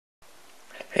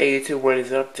Hey YouTube, what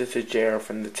is up? This is JR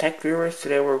from the Tech Viewers.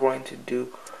 Today we're going to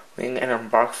do an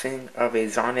unboxing of a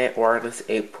Zonet wireless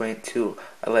 8.2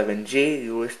 11G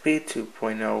USB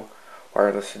 2.0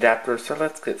 wireless adapter. So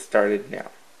let's get started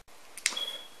now.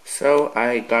 So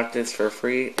I got this for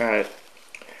free at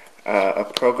a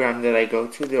program that I go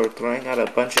to. They were throwing out a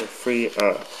bunch of free,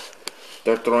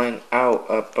 they're throwing out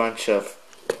a bunch of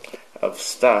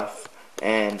stuff.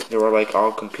 And they were like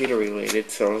all computer related,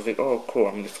 so I was like, oh cool,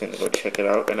 I'm just gonna go check it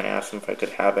out. And I asked them if I could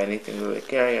have anything. They were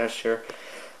like, yeah, sure.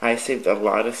 I saved a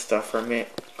lot of stuff from it,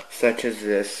 such as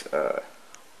this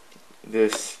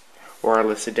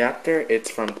wireless adapter. It's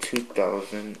from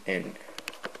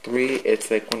 2003.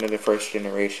 It's like one of the first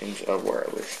generations of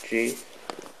wireless G.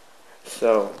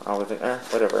 So I was like,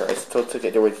 whatever. I still took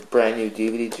it. There was brand new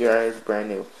DVD drives, brand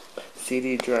new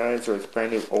CD drives. There was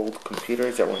brand new old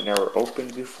computers that were never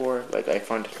opened before. Like I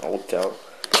found an old Dell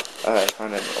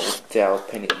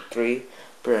Pentium 3,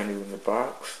 brand new in the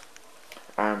box.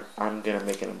 I'm gonna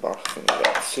make an unboxing of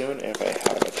that soon if I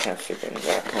have a chance to bring it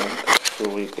back home. It's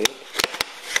really big.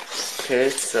 Okay,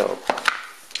 so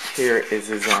here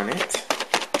is a Zonet.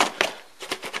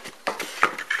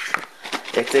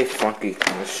 It's a funky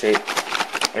kind of shape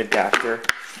adapter.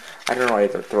 I don't know why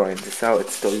they're throwing this out.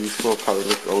 It's still useful. Probably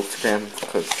look old to them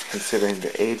because considering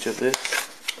the age of this.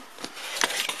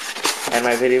 And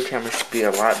my video camera should be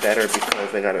a lot better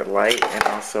because I got it light, and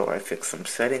also I fixed some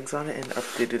settings on it and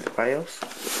updated the BIOS.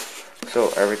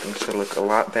 So everything should look a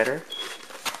lot better.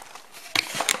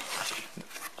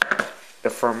 The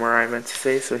firmware I meant to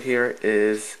say. So here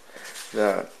is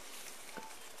the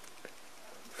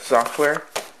software.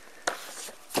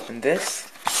 And this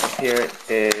here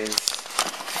is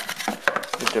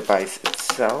the device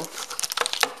itself.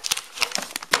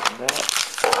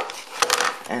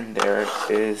 And there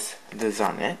is the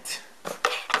Zonet.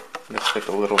 Looks like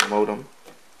a little modem.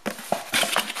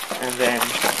 And then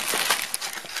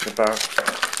the box,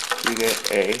 you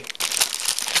get a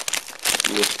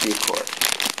USB cord.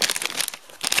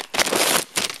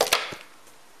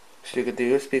 So you get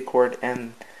the USB cord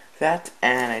and that,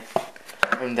 and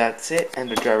that's it. And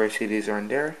the driver CDs are in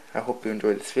there. I hope you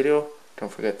enjoyed this video.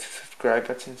 Don't forget to subscribe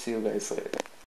button. See you guys later.